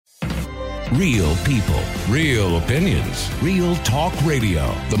Real people, real opinions, real talk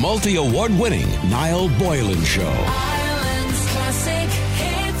radio. The multi-award-winning Niall Boylan Show. Ireland's classic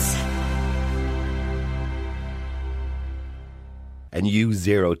hits. A new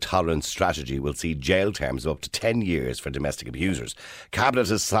zero-tolerance strategy will see jail terms of up to 10 years for domestic abusers. Cabinet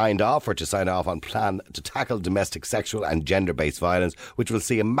has signed off or to sign off on plan to tackle domestic sexual and gender-based violence, which will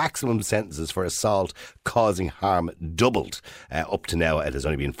see a maximum sentences for assault causing harm doubled. Up to now, it has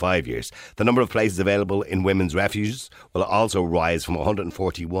only been 5 years. The number of places available in women's refuges will also rise from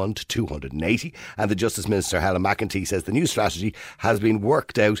 141 to 280. And the Justice Minister, Helen McEntee, says the new strategy has been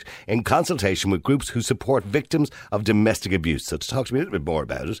worked out in consultation with groups who support victims of domestic abuse. So to talk to me a little bit more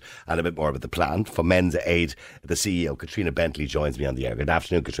about it and a bit more about the plan, for Men's Aid, the CEO, Kathrina Bentley, joins me on the air. Good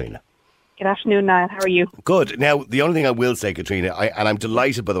afternoon, Kathrina. Good afternoon, Niall. How are you? Good. Now, the only thing I will say, Kathrina, and I'm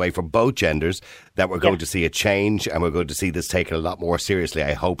delighted, by the way, for both genders, that we're going to see a change and we're going to see this taken a lot more seriously,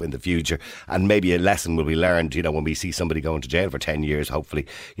 I hope, in the future. And maybe a lesson will be learned, when we see somebody going to jail for 10 years, hopefully,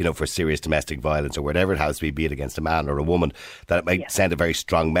 for serious domestic violence or whatever it has to be it against a man or a woman, that it might send a very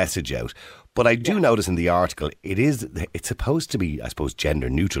strong message out. But I do notice in the article, it's supposed to be, I suppose, gender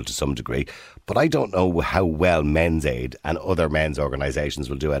neutral to some degree. But I don't know how well Men's Aid and other men's organisations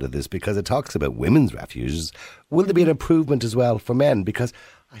will do out of this, because it talks about women's refuges. Will there be an improvement as well for men? Because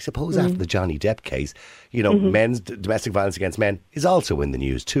I suppose after the Johnny Depp case, men's domestic violence against men is also in the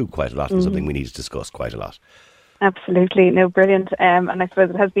news too quite a lot, and something we need to discuss quite a lot. Absolutely. No, brilliant. And I suppose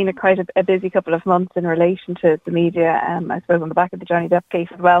it has been quite a busy couple of months in relation to the media, I suppose on the back of the Johnny Depp case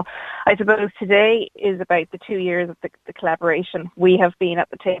as well. I suppose today is about the 2 years of the collaboration. We have been at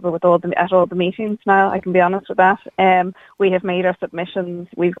the table with at all the meetings now, I can be honest with that. We have made our submissions.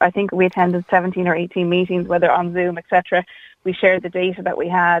 I think we attended 17 or 18 meetings, whether on Zoom, etc. We shared the data that we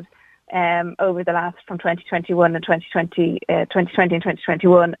had over the last, from 2021 and 2020 and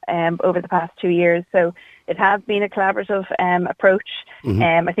 2021, over the past 2 years. So it has been a collaborative approach.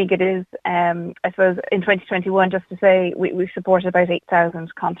 I think it is, I suppose, in 2021, just to say, we supported about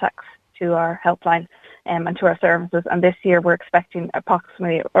 8,000 contacts to our helpline and to our services. And this year we're expecting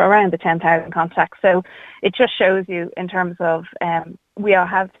approximately around the 10,000 contacts. So it just shows you in terms of, we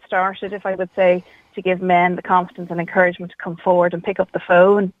have started, if I would say, to give men the confidence and encouragement to come forward and pick up the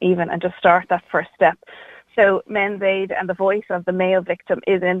phone even and just start that first step. So Men's Aid and the voice of the male victim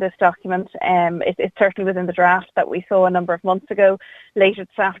is in this document. It certainly was in the draft that we saw a number of months ago. Later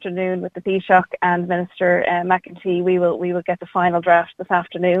this afternoon with the Taoiseach and Minister McEntee, we will get the final draft this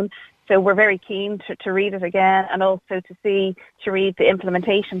afternoon. So we're very keen to read it again, and also to read the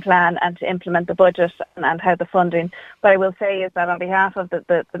implementation plan and to implement the budget and how the funding. But I will say is that on behalf of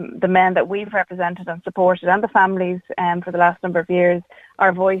the men that we've represented and supported and the families for the last number of years,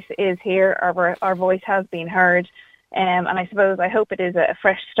 our voice is here, our voice has been heard. And I suppose, I hope it is a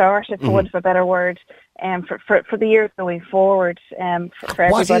fresh start, for want of a better word, for the years going forward, for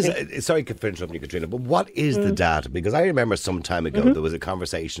everybody. Sorry for interrupting you, Kathrina, but what is the data? Because I remember some time ago there was a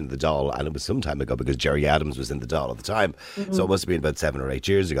conversation in the Dáil, and it was some time ago because Jerry Adams was in the Dáil at the time, so it must have been about 7 or 8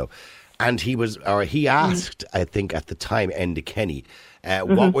 years ago. And he asked, I think at the time, Enda Kenny,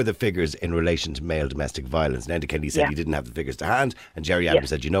 what were the figures in relation to male domestic violence? And Enda Kenny said he didn't have the figures to hand, and Jerry Adams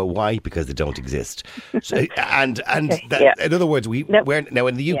said, you know why? Because they don't exist. So, in other words, now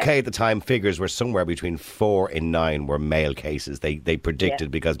in the UK at the time, figures were somewhere between 4 and 9 were male cases. They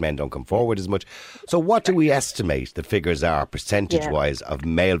predicted because men don't come forward as much. So what do we estimate the figures are percentage-wise of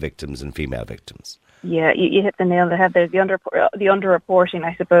male victims and female victims? Yeah, you hit the nail on the head there. The underreporting,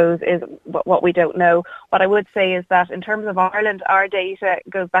 I suppose, is what we don't know. What I would say is that in terms of Ireland, our data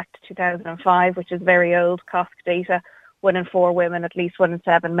goes back to 2005, which is very old COSC data. 1 in 4 women, at least 1 in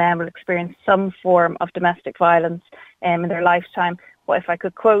 7 men will experience some form of domestic violence in their lifetime. Well, if I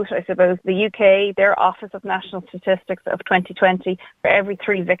could quote, I suppose, the UK, their Office of National Statistics of 2020, for every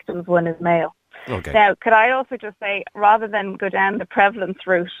 3 victims, 1 is male. Okay. Now, could I also just say, rather than go down the prevalence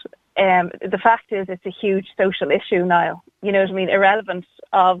route, the fact is it's a huge social issue, Niall. You know what I mean? Irrelevant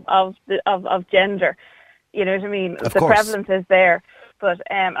of gender. You know what I mean? Of the course. Prevalence is there. But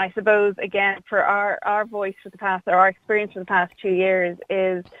I suppose, again, for our voice for the past, or our experience for the past 2 years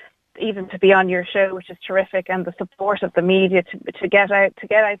is even to be on your show, which is terrific, and the support of the media to get out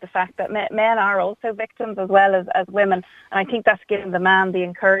the fact that men are also victims as well as women. And I think that's given the man the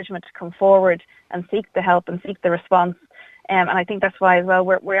encouragement to come forward and seek the help and seek the response. And I think that's why as well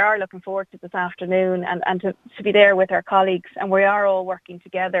we are looking forward to this afternoon and to be there with our colleagues. And we are all working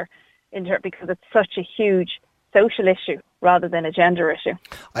together because it's such a huge social issue rather than a gender issue.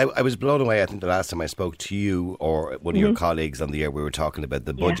 I was blown away. I think the last time I spoke to you or one of your colleagues on the air, we were talking about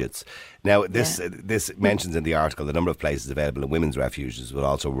the budgets. Now, this mentions in the article the number of places available in women's refuges will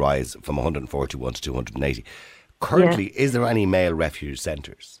also rise from 141 to 280. Currently, is there any male refuge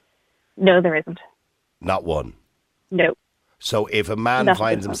centres? No, there isn't. Not one? No. So if a man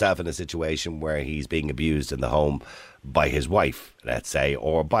finds himself in a situation where he's being abused in the home by his wife, let's say,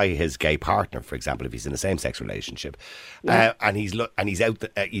 or by his gay partner, for example, if he's in a same-sex relationship, and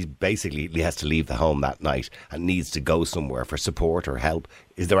he basically has to leave the home that night and needs to go somewhere for support or help,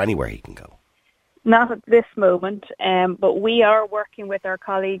 is there anywhere he can go? Not at this moment, but we are working with our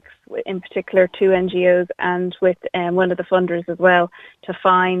colleagues, in particular 2 NGOs, and with one of the funders as well, to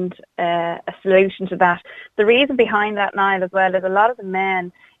find a solution to that. The reason behind that, Niall, as well, is a lot of the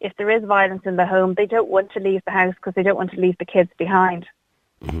men, if there is violence in the home, they don't want to leave the house because they don't want to leave the kids behind.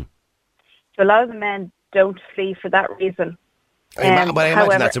 So a lot of the men don't flee for that reason. But I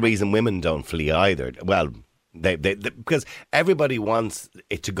imagine that's a reason women don't flee either. Well, They because everybody wants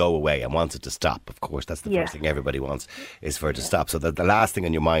it to go away and wants it to stop. Of course, that's the first thing everybody wants is for it to stop. So that the last thing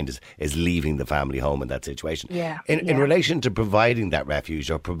on your mind is leaving the family home in that situation. In relation to providing that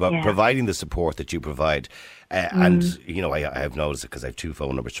refuge or providing the support that you provide, and you know, I have noticed it because I have 2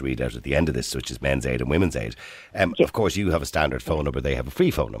 phone numbers to read out at the end of this, which is Men's Aid and Women's Aid. Of course, you have a standard phone number; they have a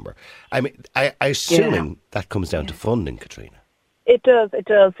free phone number. I mean, I assuming that comes down to funding, Kathrina. It does.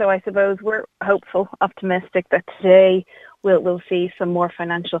 So I suppose we're hopeful, optimistic that today we'll see some more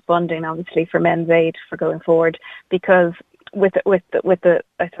financial funding, obviously, for Men's Aid for going forward. Because with the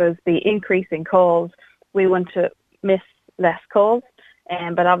I suppose the increase in calls, we want to miss less calls,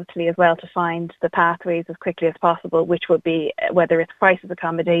 but obviously as well to find the pathways as quickly as possible, which would be whether it's crisis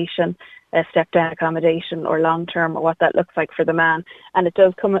accommodation, step down accommodation, or long term, or what that looks like for the man. And it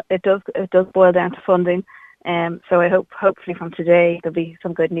does boil down to funding. So I hopefully from today there'll be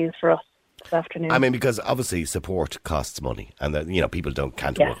some good news for us this afternoon. I mean, because obviously support costs money, and you know, people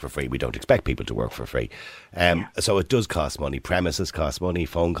can't work for free. We don't expect people to work for free. So it does cost money. Premises cost money.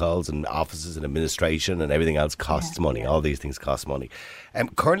 Phone calls and offices and administration and everything else costs money. All these things cost money.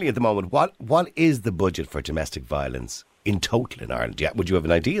 Currently at the moment, what is the budget for domestic violence in total in Ireland? Would you have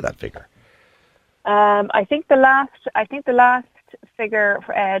an idea of that figure? I think the last figure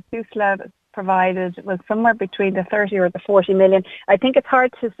for Tusla provided was somewhere between the 30 or the 40 million. I think it's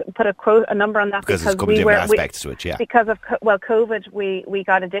hard to put a number on that because there's a couple of different aspects to it, because of COVID, we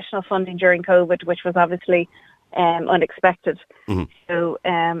got additional funding during COVID, which was obviously unexpected. So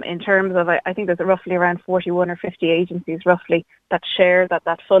in terms of, I think there's roughly around 41 or 50 agencies roughly that share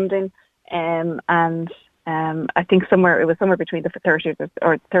that funding, and I think it was somewhere between the 30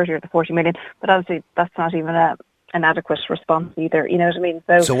 or the 40 million. But obviously that's not even an adequate response either, you know what I mean?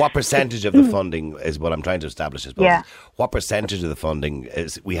 So what percentage of the funding is what I'm trying to establish, I suppose. What percentage of the funding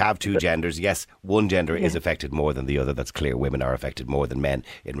is, we have 2 genders, yes, one gender is affected more than the other, that's clear, women are affected more than men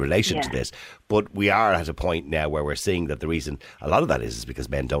in relation to this, but we are at a point now where we're seeing that the reason a lot of that is because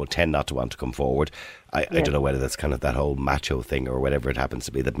men tend not to want to come forward. I don't know whether that's kind of that whole macho thing or whatever it happens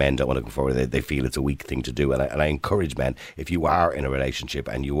to be, that men don't want to come forward. They feel it's a weak thing to do. And I encourage men, if you are in a relationship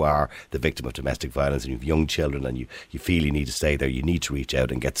and you are the victim of domestic violence and you have young children and you feel you need to stay there, you need to reach out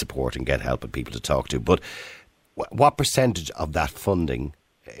and get support and get help and people to talk to. But what percentage of that funding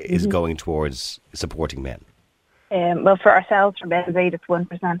is going towards supporting men? Well, for ourselves, for Men's Aid, it's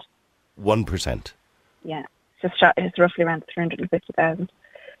 1%. 1%? Yeah. It's roughly around 350,000.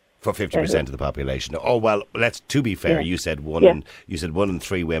 For 50% of the population. Oh well, to be fair, you said one in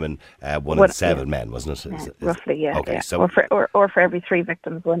 3 women, one in 7 men, wasn't it? Roughly, yeah. Okay, yeah. so or for every 3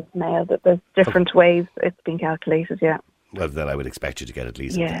 victims, 1 male. There's different ways it's been calculated. Yeah. Well, then I would expect you to get at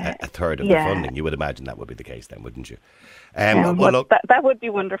least a third of the funding. You would imagine that would be the case, then, wouldn't you? Look, that would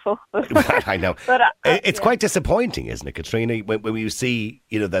be wonderful. I know. But it's quite disappointing, isn't it, Kathrina, when you see,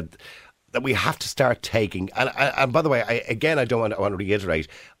 you know, that we have to start taking, and by the way, I want to reiterate,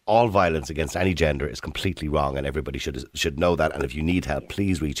 all violence against any gender is completely wrong, and everybody should know that. And if you need help,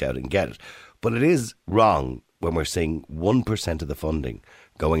 please reach out and get it. But it is wrong when we're seeing 1% of the funding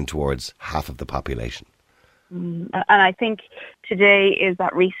going towards half of the population. And I think today is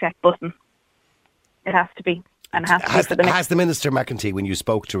that reset button. It has to be. And has the Minister McEntee, when you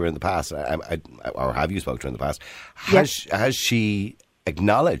spoke to her in the past, or have you spoke to her in the past, has she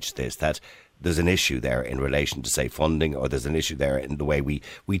acknowledged this, that there's an issue there in relation to, say, funding, or there's an issue there in the way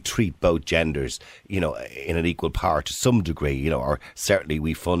we treat both genders, you know, in an equal part to some degree, you know, or certainly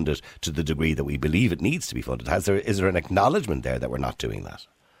we fund it to the degree that we believe it needs to be funded? Is there an acknowledgement there that we're not doing that?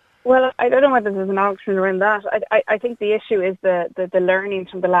 Well, I don't know whether there's an acknowledgement around that. I think the issue is the learning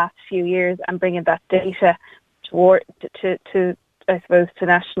from the last few years and bringing that data to toward to I suppose to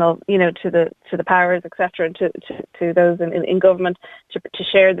national, to the powers, etc., and to those in government to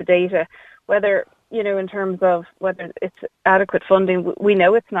share the data, whether in terms of whether it's adequate funding. We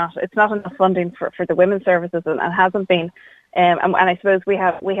know it's not enough funding for the women's services, and hasn't been. And I suppose we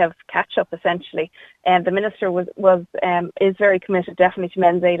have catch up essentially. And the minister is very committed definitely to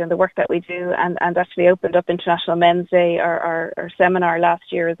Men's Aid and the work that we do, and actually opened up International Men's Day, our seminar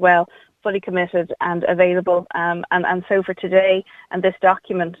last year as well, fully committed and available. And so for today and this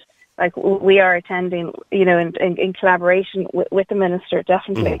document, like we are attending, in collaboration with the minister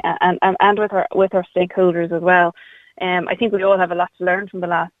definitely, and with our stakeholders as well. I think we all have a lot to learn from the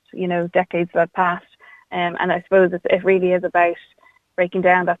last decades that have passed. And I suppose it really is about breaking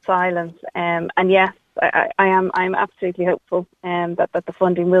down that silence. And yes, I'm absolutely hopeful that the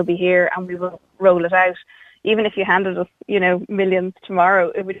funding will be here and we will roll it out. Even if you handed us, millions tomorrow,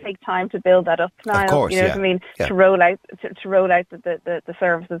 it would take time to build that up, Niall. Of course, what I mean? Yeah. To roll out the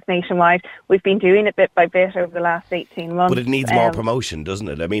services nationwide. We've been doing it bit by bit over the last 18 months. But it needs more promotion, doesn't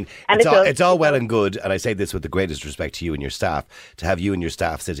it? I mean, it's all well and good, and I say this with the greatest respect to you and your staff, to have you and your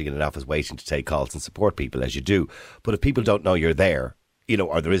staff sitting in an office waiting to take calls and support people as you do. But if people don't know you're there,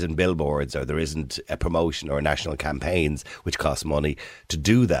 or there isn't billboards, or there isn't a promotion or national campaigns, which cost money to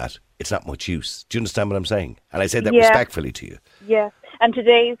do that, it's not much use. Do you understand what I'm saying? And I say that respectfully to you. Yeah. And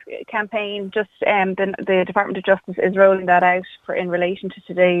today's campaign, just the Department of Justice is rolling that out in relation to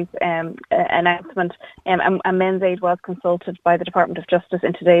today's announcement. And Men's Aid was consulted by the Department of Justice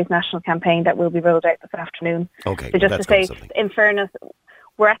in today's national campaign that will be rolled out this afternoon. Okay. So just to say, in fairness,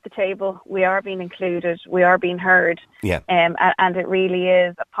 we're at the table. We are being included. We are being heard. Yeah. And it really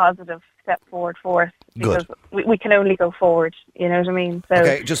is a positive step forward for us, because we can only go forward. You know what I mean? So,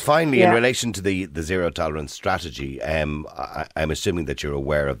 okay. Just finally, in relation to the zero tolerance strategy, I'm assuming that you're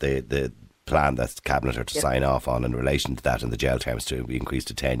aware of the plan that Cabinet are to sign off on in relation to that, and the jail terms to be increased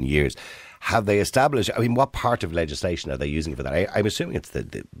to 10 years. Have they established, what part of legislation are they using for that? I'm assuming it's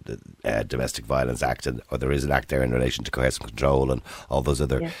the Domestic Violence Act, or there is an act there in relation to coercive control and all those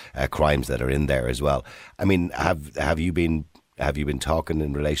other crimes that are in there as well. I mean, have you been talking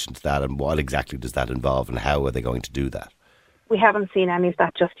in relation to that, and what exactly does that involve, and how are they going to do that? We haven't seen any of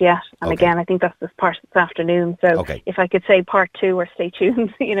that just yet. And again, I think that's this part this afternoon. So if I could say part 2, or stay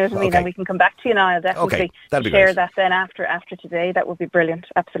tuned, you know what I mean, then we can come back to you now. I'll definitely share that then after today. That would be brilliant.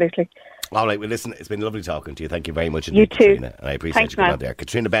 Absolutely. All right, well, listen, it's been lovely talking to you. Thank you very much indeed, Kathrina. And I appreciate you coming on there.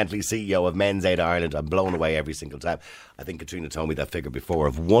 Kathrina Bentley, CEO of Men's Aid Ireland. I'm blown away every single time. I think Kathrina told me that figure before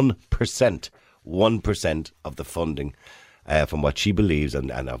of 1% of the funding from what she believes,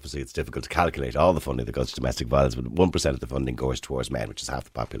 and obviously it's difficult to calculate all the funding that goes to domestic violence, but 1% of the funding goes towards men, which is half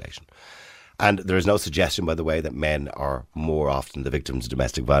the population. And there is no suggestion, by the way, that men are more often the victims of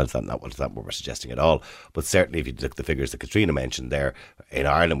domestic violence. That's not what we're suggesting at all. But certainly if you look at the figures that Kathrina mentioned there in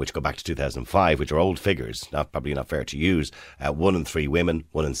Ireland, which go back to 2005, which are old figures, probably not fair to use, 1 in 3 women,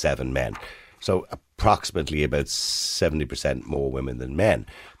 1 in 7 men. So approximately about 70% more women than men.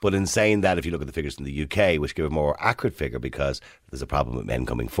 But in saying that, if you look at the figures in the UK, which give a more accurate figure, because there's a problem with men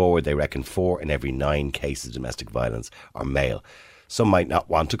coming forward, they reckon 4 in every 9 cases of domestic violence are male. Some might not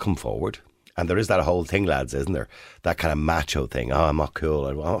want to come forward. And there is that whole thing, lads, isn't there? That kind of macho thing. I'm not cool.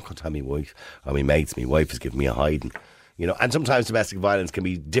 I'm not going to tell my wife or my mates. My wife is giving me a hiding. And sometimes domestic violence can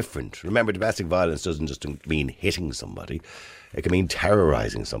be different. Remember, domestic violence doesn't just mean hitting somebody. It can mean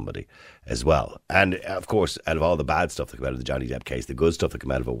terrorising somebody as well. And, of course, out of all the bad stuff that came out of the Johnny Depp case, the good stuff that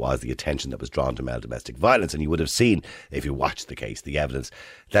came out of it was the attention that was drawn to male domestic violence. And you would have seen, if you watched the case, the evidence,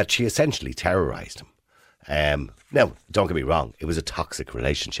 that she essentially terrorised him. Now, don't get me wrong, it was a toxic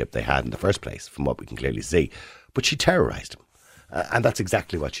relationship they had in the first place, from what we can clearly see. But she terrorised him. And that's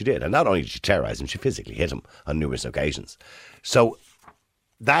exactly what she did. And not only did she terrorise him, she physically hit him on numerous occasions. So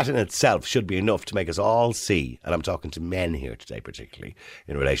that in itself should be enough to make us all see, and I'm talking to men here today particularly,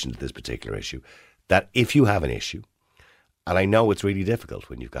 in relation to this particular issue, that if you have an issue, and I know it's really difficult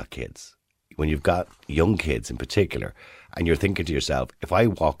when you've got kids, when you've got young kids in particular, and you're thinking to yourself, if I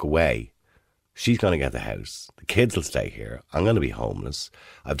walk away, she's going to get the house, the kids will stay here, I'm going to be homeless,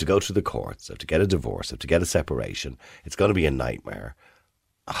 I have to go to the courts, I have to get a divorce, I have to get a separation, it's going to be a nightmare.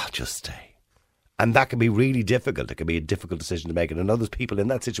 I'll just stay. And that can be really difficult. It can be a difficult decision to make. And I know there's people in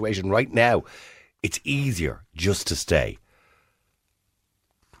that situation right now. It's easier just to stay.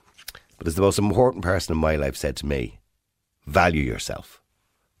 But as the most important person in my life said to me, value yourself.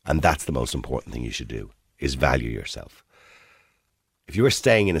 And that's the most important thing you should do, is value yourself. If you are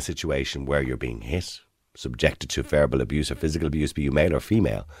staying in a situation where you're being hit, subjected to verbal abuse or physical abuse, be you male or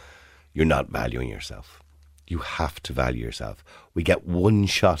female, you're not valuing yourself. You have to value yourself. We get one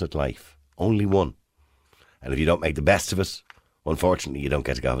shot at life, only one. And if you don't make the best of it, unfortunately, you don't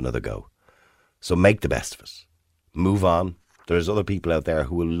get to have another go. So make the best of it. Move on. There's other people out there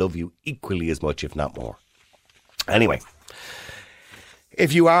who will love you equally as much, if not more. Anyway,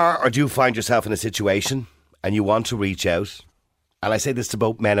 if you are or do find yourself in a situation and you want to reach out, and I say this to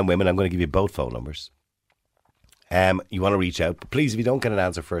both men and women, I'm going to give you both phone numbers. You want to reach out, but please, if you don't get an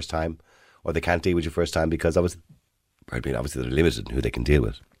answer first time, or they can't deal with you first time, because obviously they're limited in who they can deal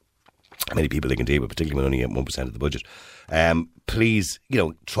with. How many people they can deal with, particularly when only get 1% of the budget. Please,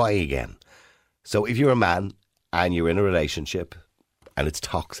 try again. So if you're a man and you're in a relationship and it's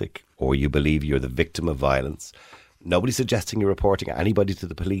toxic, or you believe you're the victim of violence, nobody's suggesting you're reporting anybody to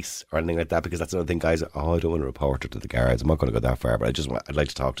the police or anything like that, because that's another thing, guys. Oh, I don't want to report it to the guards. I'm not going to go that far, but I'd like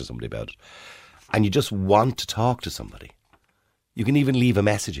to talk to somebody about it. And you just want to talk to somebody. You can even leave a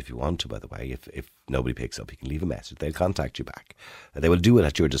message if you want to, by the way. If nobody picks up, you can leave a message. They'll contact you back. They will do it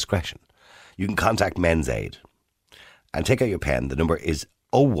at your discretion. You can contact Men's Aid. And take out your pen. The number is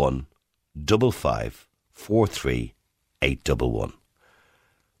 01 55 43 811.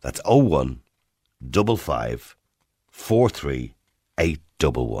 That's 01 55 43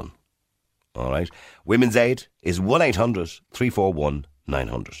 811. All right. Women's Aid is 1-800 341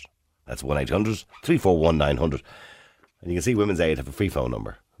 900. That's 1-800 341 900. And you can see Women's Aid have a free phone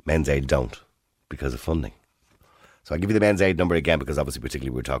number. Men's Aid don't, because of funding. So I'll give you the Men's Aid number again, because obviously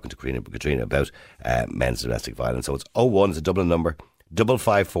particularly we're talking to Kathrina about men's domestic violence. So it's 01, it's a Dublin number,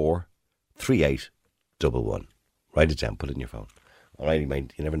 554 3811. Write it down, put it in your phone. All right, you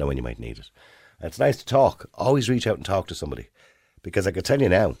never know when you might need it. And it's nice to talk. Always reach out and talk to somebody. Because I can tell you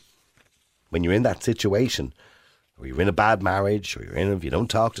now, when you're in that situation, or you're in a bad marriage, or if you don't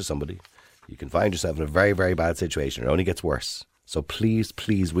talk to somebody, you can find yourself in a very, very bad situation. It only gets worse. So please,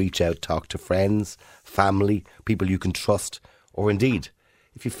 please reach out, talk to friends, family, people you can trust, or indeed,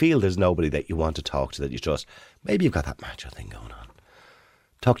 if you feel there's nobody that you want to talk to that you trust, maybe you've got that macho thing going on.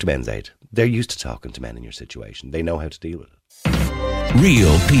 Talk to Men's Aid. They're used to talking to men in your situation. They know how to deal with it.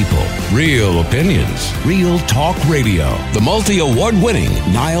 Real people, real opinions, real talk radio. The multi-award winning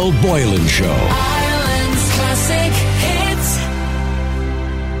Niall Boylan Show. Ireland's classic hits.